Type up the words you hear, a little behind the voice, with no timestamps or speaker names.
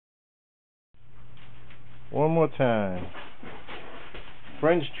One more time.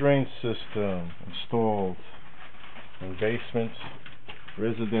 French drain system installed in basement,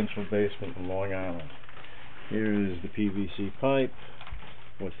 residential basement in Long Island. Here is the PVC pipe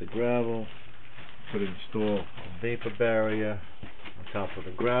with the gravel. Could install a vapor barrier on top of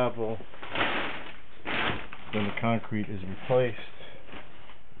the gravel. Then the concrete is replaced.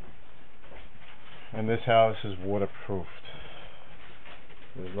 And this house is waterproofed.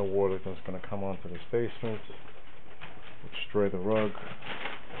 There's no water that's going to come onto this basement, destroy the rug,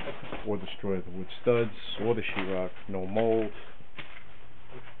 or destroy the wood studs, or the sheetrock. No mold.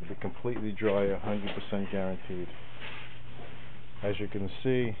 It'll be completely dry, 100% guaranteed. As you can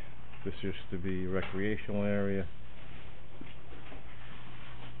see, this used to be a recreational area,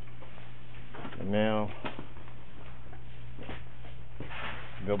 and now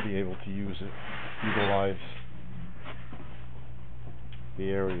they'll be able to use it, utilize the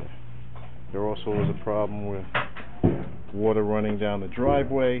area. There also was a problem with water running down the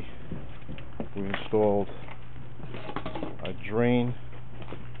driveway. We installed a drain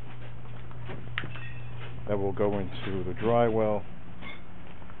that will go into the dry well,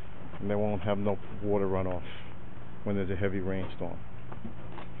 and they won't have no water runoff when there's a heavy rainstorm.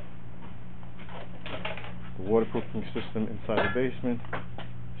 The waterproofing system inside the basement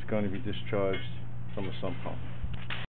is going to be discharged from the sump pump.